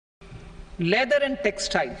leather and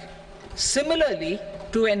textile. Similarly,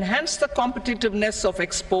 to enhance the competitiveness of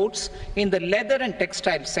exports in the leather and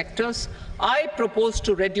textile sectors, I propose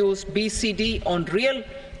to reduce BCD on real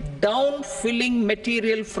down-filling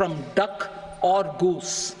material from duck or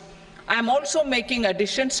goose. I am also making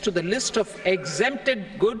additions to the list of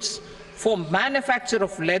exempted goods for manufacture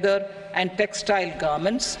of leather and textile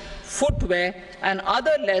garments, footwear, and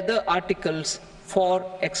other leather articles for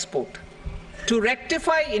export. To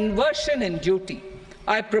rectify inversion in duty,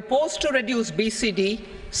 I propose to reduce BCD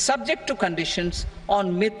subject to conditions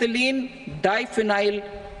on methylene diphenyl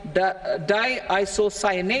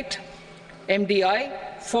diisocyanate MDI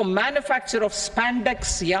for manufacture of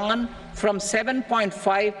spandex yarn from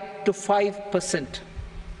 7.5 to 5%.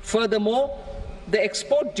 Furthermore, the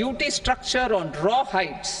export duty structure on raw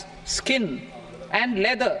hides, skin, and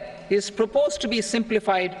leather is proposed to be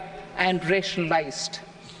simplified and rationalized.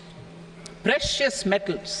 Precious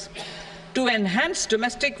metals. To enhance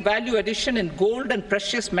domestic value addition in gold and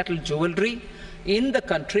precious metal jewelry in the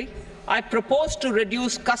country, I propose to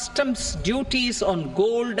reduce customs duties on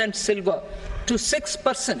gold and silver to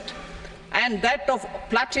 6% and that of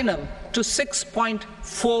platinum to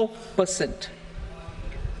 6.4%.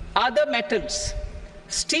 Other metals,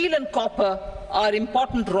 steel and copper are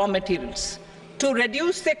important raw materials. To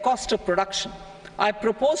reduce their cost of production, I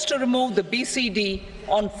propose to remove the BCD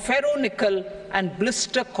on ferronickel and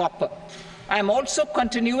blister copper. I am also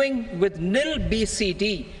continuing with nil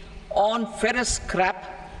BCD on ferrous scrap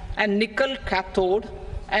and nickel cathode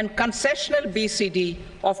and concessional BCD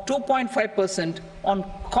of 2.5% on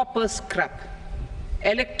copper scrap.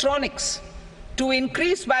 Electronics. To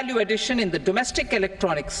increase value addition in the domestic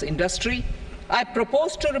electronics industry, I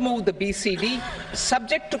propose to remove the BCD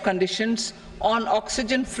subject to conditions on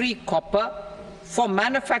oxygen-free copper for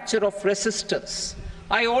manufacture of resistors.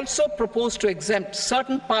 I also propose to exempt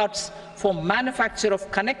certain parts for manufacture of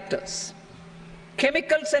connectors.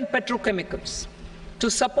 Chemicals and petrochemicals. To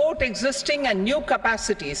support existing and new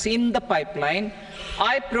capacities in the pipeline,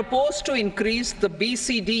 I propose to increase the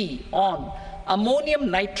BCD on ammonium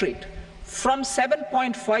nitrate from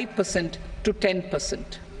 7.5% to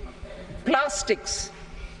 10%. Plastics.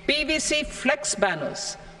 PVC flex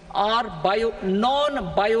banners are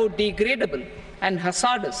non-biodegradable and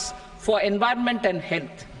hazardous for environment and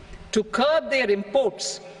health. To curb their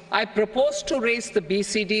imports, I propose to raise the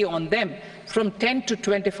BCD on them from 10 to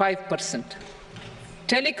 25%.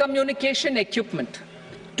 Telecommunication equipment.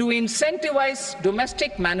 To incentivize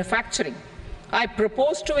domestic manufacturing, I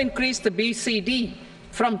propose to increase the BCD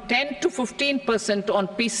from 10 to 15% on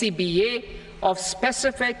PCBA of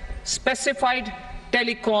specified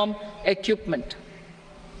telecom equipment.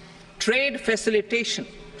 Trade facilitation.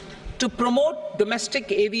 To promote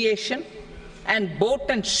domestic aviation and boat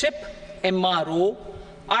and ship MRO,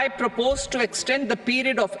 I propose to extend the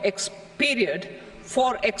period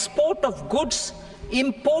for export of goods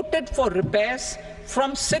imported for repairs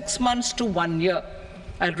from 6 months to 1 year.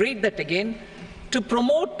 I'll read that again. To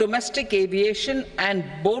promote domestic aviation and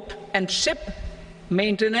boat and ship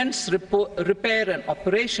maintenance, repair and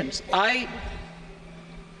operations, I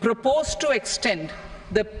propose to extend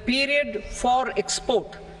the period for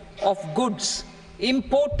export of goods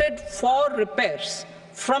imported for repairs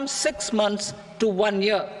from 6 months to 1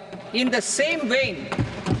 year. In the same vein,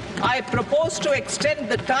 I propose to extend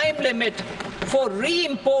the time limit for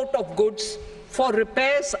re-import of goods for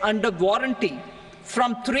repairs under warranty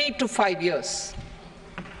from 3 to 5 years.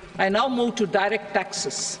 I now move to direct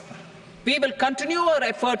taxes. We will continue our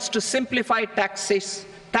efforts to simplify taxes,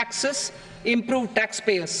 improve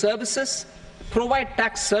taxpayer services, provide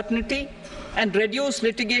tax certainty, and reduce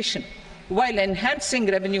litigation while enhancing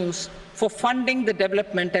revenues for funding the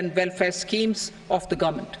development and welfare schemes of the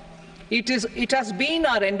government. It has been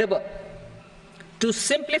our endeavour to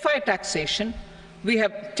simplify taxation. We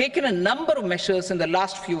have taken a number of measures in the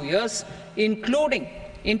last few years, including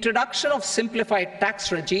introduction of simplified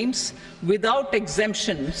tax regimes without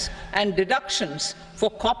exemptions and deductions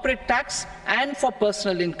for corporate tax and for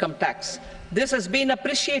personal income tax. This has been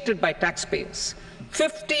appreciated by taxpayers.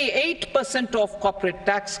 58% of corporate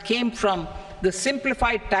tax came from the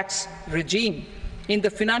simplified tax regime in the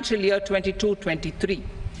financial year 22-23.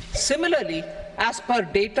 Similarly, as per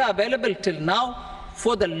data available till now,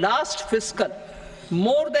 for the last fiscal,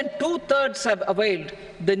 more than 2/3 have availed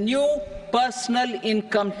the new personal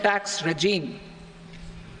income tax regime.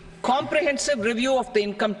 Comprehensive review of the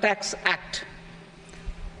Income Tax Act.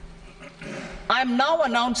 I am now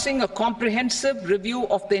announcing a comprehensive review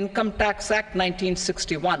of the Income Tax Act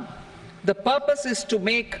 1961. The purpose is to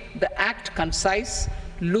make the Act concise,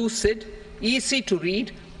 lucid, easy to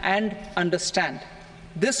read and understand.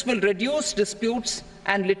 This will reduce disputes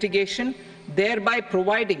and litigation, thereby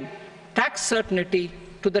providing tax certainty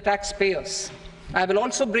to the taxpayers. I will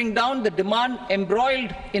also bring down the demand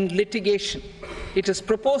embroiled in litigation. It is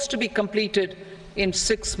proposed to be completed in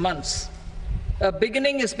 6 months. A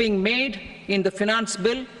beginning is being made in the Finance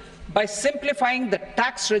Bill by simplifying the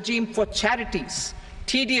tax regime for charities,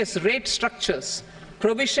 tedious rate structures,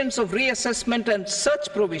 provisions of reassessment and such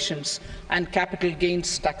provisions, and capital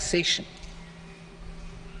gains taxation.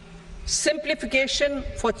 Simplification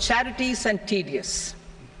for charities and tedious.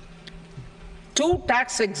 The two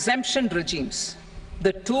tax exemption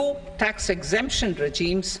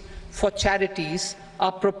regimes for charities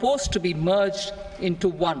are proposed to be merged into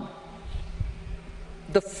one.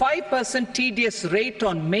 The 5% tedious rate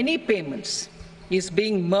on many payments is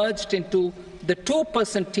being merged into the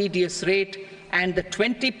 2% tedious rate, and the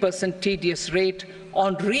 20% tedious rate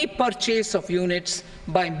on repurchase of units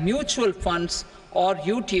by mutual funds or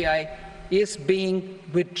UTI is being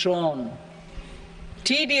withdrawn.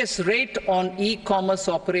 Tedious rate on e-commerce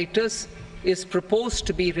operators is proposed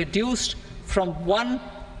to be reduced from 1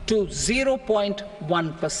 to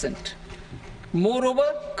 0.1%.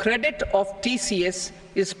 Moreover, credit of TCS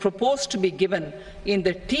is proposed to be given in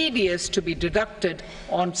the TDS to be deducted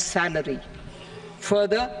on salary.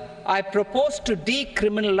 Further, I propose to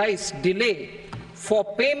decriminalize delay for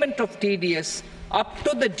payment of TDS up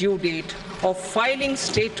to the due date of filing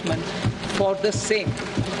statement for the same.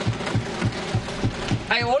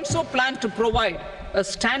 I also plan to provide a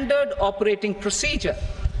standard operating procedure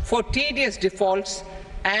for TDS defaults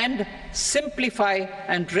and simplify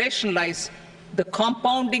and rationalize the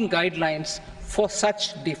compounding guidelines for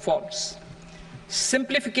such defaults.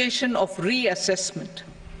 Simplification of reassessment.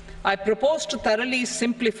 I propose to thoroughly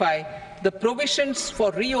simplify the provisions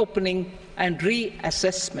for reopening and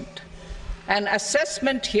reassessment. An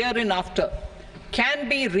assessment hereinafter can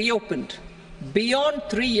be reopened beyond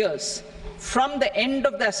 3 years from the end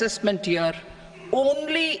of the assessment year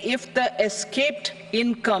only if the escaped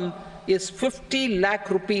income is 50 lakh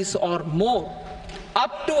rupees or more,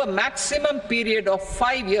 up to a maximum period of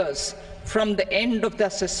 5 years from the end of the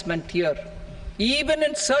assessment year. Even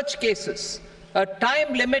in such cases, a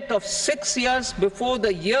time limit of 6 years before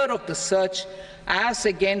the year of the search, as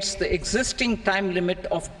against the existing time limit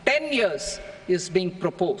of 10 years, is being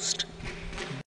proposed.